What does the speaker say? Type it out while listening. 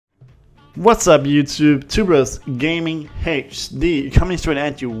What's up YouTube, Tubers Gaming HD, coming straight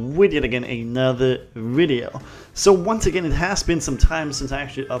at you with yet again another video. So once again, it has been some time since I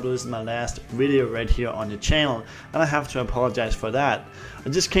actually uploaded my last video right here on the channel, and I have to apologize for that. I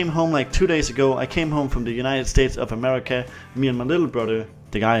just came home like 2 days ago. I came home from the United States of America. Me and my little brother,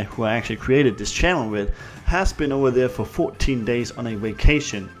 the guy who I actually created this channel with, has been over there for 14 days on a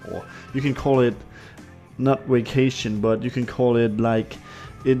vacation, or you can call it not vacation, but you can call it like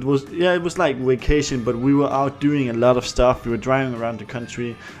it was like vacation, but we were out doing a lot of stuff. We were driving around the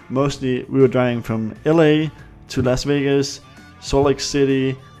country. Mostly we were driving from LA to Las Vegas, Salt Lake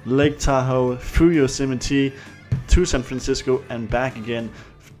City, Lake Tahoe, through Yosemite to San Francisco and back again,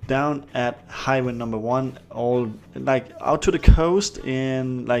 down at highway number 1, all like out to the coast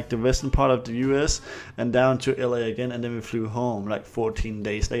in like the western part of the US and down to LA again, and then we flew home like 14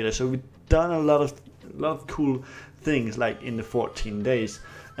 days later. So we've done a lot of cool things like in the 14 days.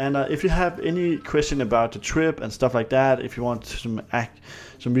 And if you have any question about the trip and stuff like that, if you want some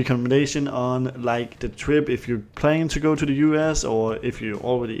recommendation on like the trip, if you're planning to go to the US or if you're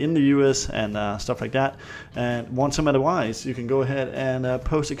already in the US and stuff like that, and want some advice, you can go ahead and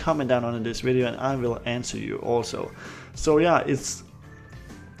post a comment down under this video and I will answer you also. So yeah,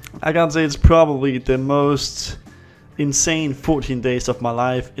 I gotta say it's probably the most insane 14 days of my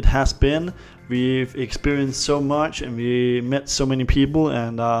life it has been. We've experienced so much and we met so many people,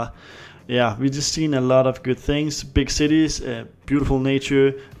 and yeah, we just seen a lot of good things. Big cities, beautiful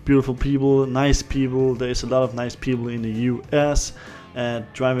nature, beautiful people, nice people. There's a lot of nice people in the US.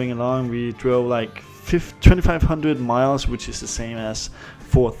 Driving along, we drove like 2,500 miles, which is the same as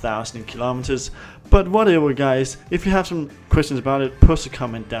 4,000 kilometers. But whatever guys, if you have some questions about it, post a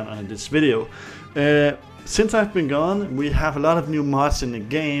comment down under this video. Since I've been gone, we have a lot of new mods in the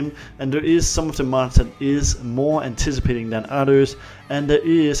game, and there is some of the mods that is more anticipating than others, and there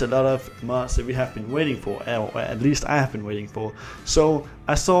is a lot of mods that we have been waiting for, or at least I have been waiting for. So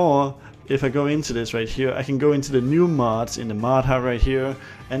I saw, if I go into this right here, I can go into the new mods in the mod hub right here,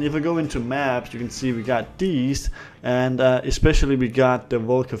 and if I go into maps, you can see we got these, and especially we got the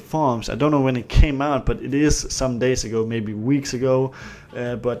WELKER farms. I don't know when it came out, but it is some days ago, maybe weeks ago.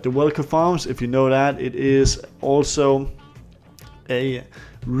 But the WELKER farms, if you know that, it is also a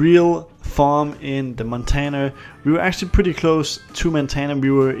real farm in the Montana. We were actually pretty close to Montana.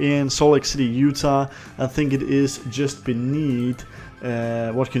 We were in Salt Lake City, Utah. I think it is just beneath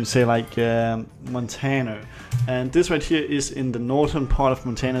what can you say, like Montana. And this right here is in the northern part of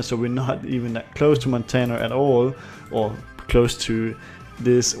Montana, so we're not even that close to Montana at all, or close to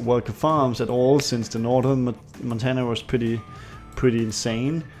this WELKER farms at all, since the northern Montana was pretty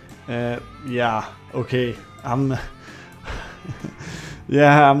insane. Yeah, okay,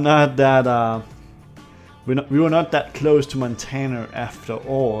 yeah, I'm not that we were not that close to Montana after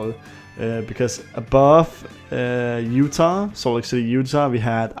all, because above Utah, Salt Lake City, Utah, we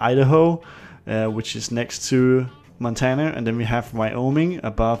had Idaho, which is next to Montana, and then we have Wyoming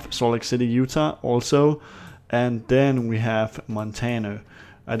above Salt Lake City, Utah also, and then we have Montana.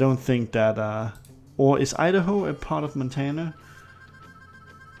 I don't think that or is Idaho a part of Montana?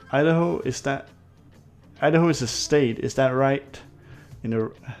 Idaho is a state, is that right?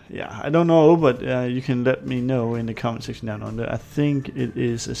 Yeah, I don't know, but you can let me know in the comment section down under. I think it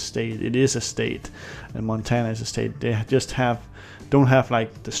is a state. It is a state, and Montana is a state. They just don't have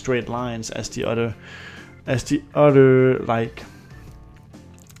like the straight lines as the other like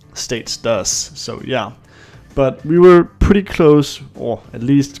states does. So yeah, but we were pretty close, or at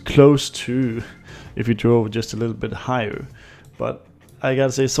least close to, if you drove just a little bit higher. But I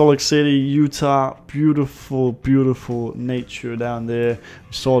gotta say, Salt Lake City, Utah, beautiful, beautiful nature down there.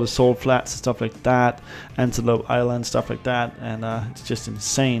 We saw the salt flats and stuff like that, Antelope Island, stuff like that, and it's just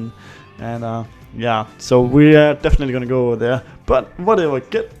insane. And yeah, so we're definitely gonna go over there. But whatever,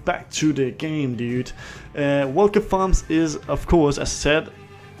 get back to the game, dude. WELKER Farms is, of course, as I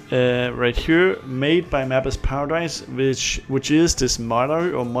said, right here, made by Mappers Paradise, which is this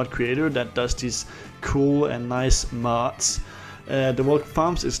modder or mod creator that does these cool and nice mods. The WELKER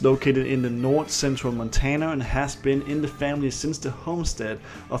Farms is located in the north central Montana and has been in the family since the homestead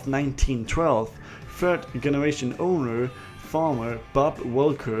of 1912. Third generation owner, farmer Bob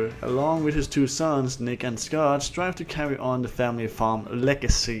WELKER, along with his two sons Nick and Scott, strive to carry on the family farm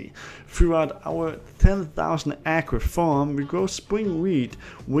legacy. Throughout our 10,000 acre farm, we grow spring wheat,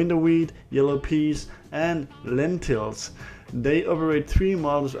 winter wheat, yellow peas, and lentils. They operate 3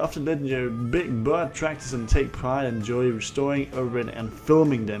 models of the legendary Big Bird tractors and take pride and joy restoring, operating, and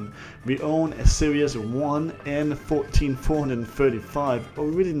filming them. We own a Series 1 N14435,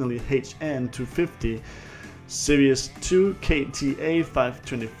 originally HN250, Series 2 KTA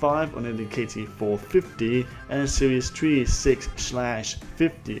 525 on the KT 450, and Series 3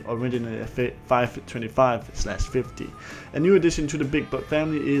 6/50 originally 525/50. A new addition to the Big Butt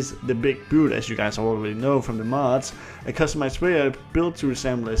family is the Big Boot, as you guys already know from the mods, a customized trailer built to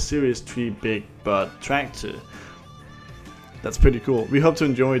resemble a Series 3 Big Butt tractor. That's pretty cool. We hope to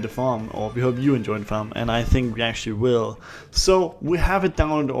enjoy the farm, or we hope you enjoy the farm, and I think we actually will. So we have it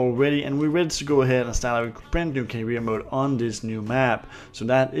downloaded already, and we're ready to go ahead and start our brand new career mode on this new map. So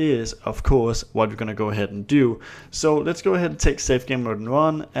that is, of course, what we're gonna go ahead and do. So let's go ahead and take save game mode and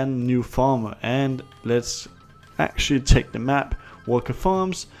run, and new farmer, and let's actually take the map. Welker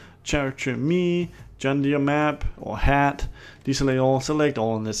Farms, character me, John Deere map or hat, select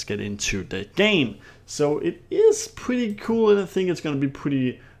all, and let's get into the game. So it is pretty cool, and I think it's going to be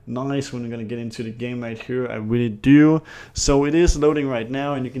pretty nice when we're going to get into the game right here. I really do. So it is loading right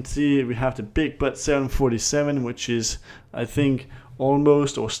now, and you can see we have the Big Butt 747, which is, I think,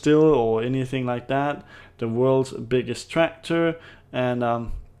 almost or still or anything like that, the world's biggest tractor.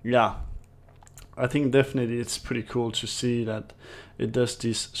 And yeah, I think definitely it's pretty cool to see that it does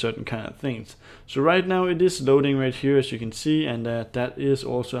these certain kind of things. So right now it is loading right here, as you can see, and that is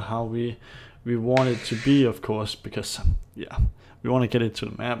also how we want it to be, of course, because yeah, we want to get it to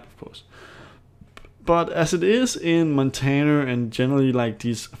the map, of course. But as it is in Montana and generally like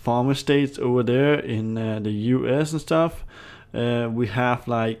these farmer states over there in the US and stuff, we have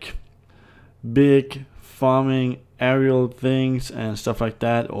like big farming aerial things and stuff like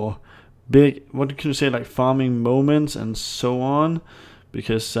that, or big, what can you say, like farming moments and so on,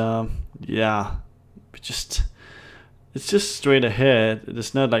 because yeah, it's just straight ahead.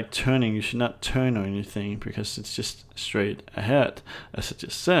 It's not like turning. You should not turn or anything, because it's just straight ahead, as I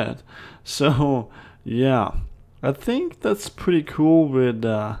just said. So yeah, I think that's pretty cool with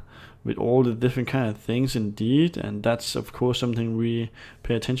all the different kind of things indeed, and that's of course something we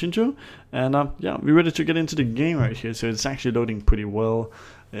pay attention to. And yeah, we're ready to get into the game right here. So it's actually loading pretty well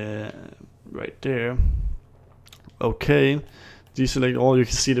right there. Okay, deselect all. You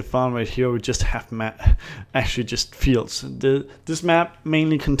can see the farm right here. We just have actually just fields. This map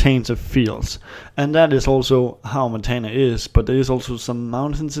mainly contains of fields, and that is also how Montana is. But there is also some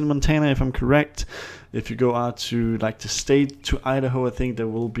mountains in Montana, if I'm correct. If you go out to like the state, to Idaho, I think there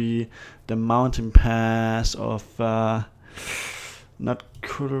will be the mountain pass of not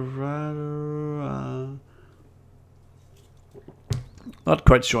Colorado. Not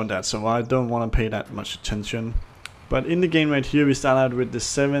quite sure on that, so I don't want to pay that much attention. But in the game right here, we start out with the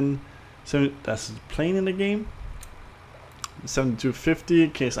 7 that's the plane in the game, 7250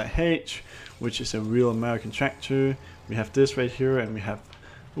 Case IH, which is a real American tractor. We have this right here, and we have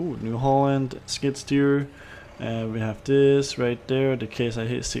New Holland skid steer. We have this right there, the Case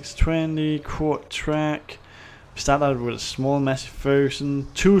IH 620 quad track. We start out with a small Massey Ferguson,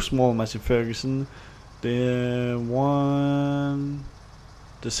 2 small Massey Ferguson, the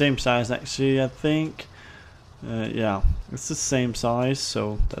same size actually, I think. Yeah, it's the same size,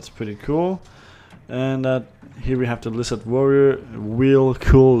 so that's pretty cool. And here we have the Lizard Warrior, real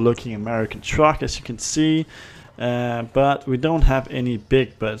cool looking American truck, as you can see. But we don't have any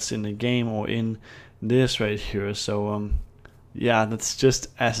big butts in the game or in this right here, so yeah, that's just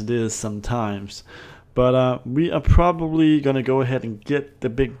as it is sometimes. But we are probably gonna go ahead and get the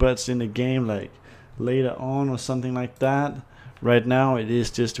big butts in the game like later on or something like that. Right now it is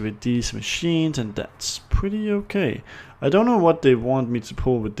just with these machines, and that's pretty okay. I don't know what they want me to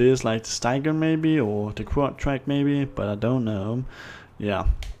pull with this, like the Steiger maybe, or the quad track maybe, but I don't know. Yeah,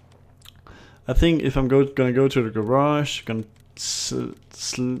 I think if I'm gonna go to the garage, gonna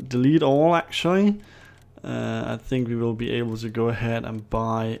delete all actually, I think we will be able to go ahead and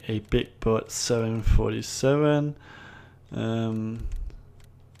buy a Big Butt 747.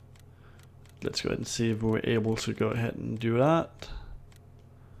 Let's go ahead and see if we're able to go ahead and do that.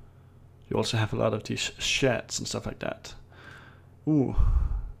 You also have a lot of these sheds and stuff like that. Ooh,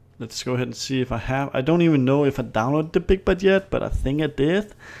 let's go ahead and see if I have. I don't even know if I downloaded the Big Butt yet, but I think I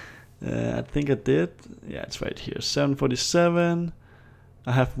did. Yeah, it's right here. 747.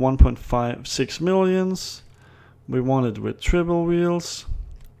 I have 1.56 millions. We want it with triple wheels.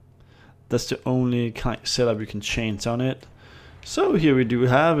 That's the only kind of setup you can change on it. So here we do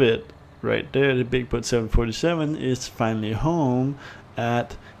have it. Right there, the Big Butt 747 is finally home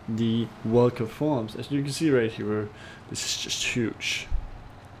at the Welker Farms. As you can see right here, this is just huge.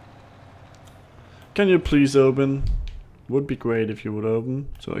 Can you please open? Would be great if you would open,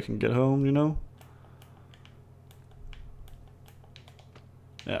 so I can get home, you know?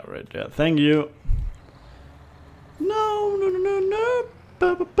 Yeah, right there. Thank you. No.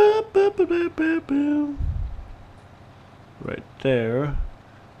 right there.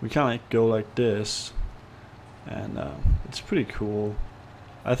 We kind of like go like this, and it's pretty cool.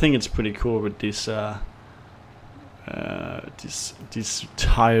 I think it's pretty cool with these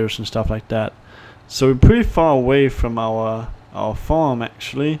tires and stuff like that. So we're pretty far away from our farm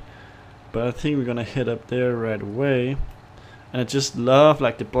actually, but I think we're gonna head up there right away. And I just love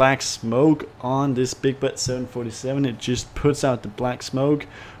like the black smoke on this Big Bad 747. It just puts out the black smoke,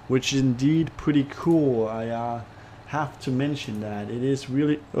 which is indeed pretty cool. I have to mention that it is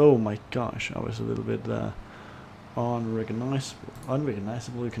really, oh my gosh, I was a little bit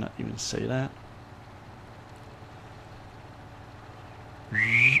unrecognizable, you cannot even say that.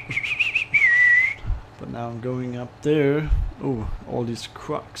 But now I'm going up there. Oh, all these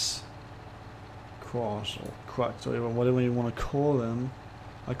crux, or crux, or whatever you want to call them.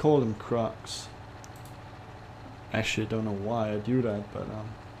 I call them crux. Actually, I don't know why I do that, but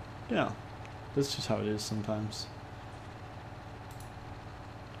yeah, that's just how it is sometimes.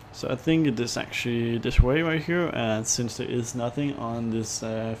 So I think it is actually this way right here, and since there is nothing on this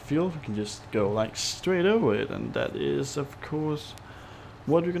field, we can just go like straight over it, and that is of course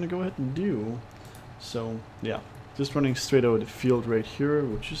what we're gonna go ahead and do. So yeah, just running straight over the field right here,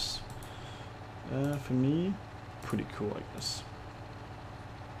 which is for me pretty cool, I guess.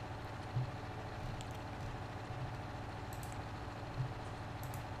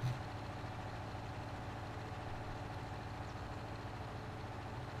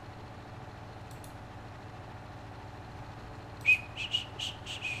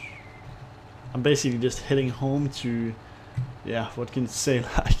 I'm basically just heading home to, yeah, what can you say,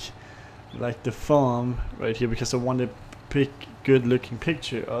 like the farm right here, because I want to pick good looking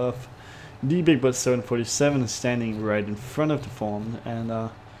picture of the Big Bad 747 standing right in front of the farm,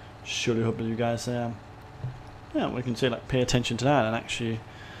 and surely hope that you guys yeah, we can say like pay attention to that and actually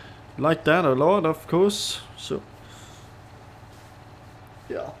like that a lot, of course. So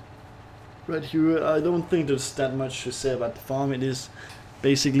yeah, right here I don't think there's that much to say about the farm. It is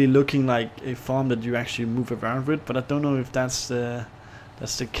basically looking like a farm that you actually move around with, but I don't know if that's the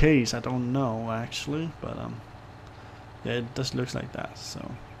case. I don't know actually, but yeah, it does look like that,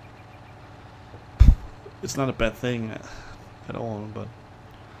 so it's not a bad thing at all. But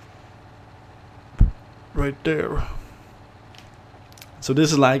right there, so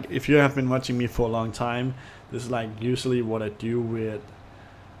this is like, if you have been watching me for a long time, this is like usually what I do with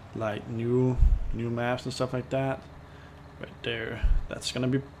like new maps and stuff like that. Right there, that's gonna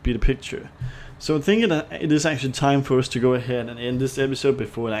be the picture. So I'm thinking that it is actually time for us to go ahead and end this episode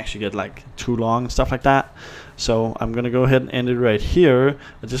before it actually get like too long and stuff like that. So I'm gonna go ahead and end it right here.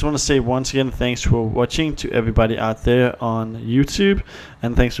 I just want to say once again, thanks for watching to everybody out there on YouTube,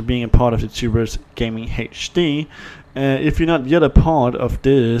 and thanks for being a part of the Tubers Gaming HD. If you're not yet a part of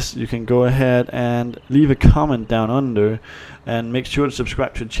this, you can go ahead and leave a comment down under, and make sure to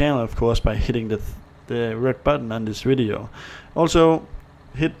subscribe to the channel, of course, by hitting the red button on this video. Also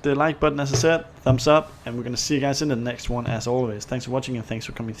hit the like button, as I said, thumbs up, and we're gonna see you guys in the next one as always. Thanks for watching and thanks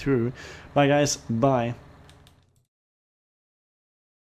for coming through. Bye guys, bye.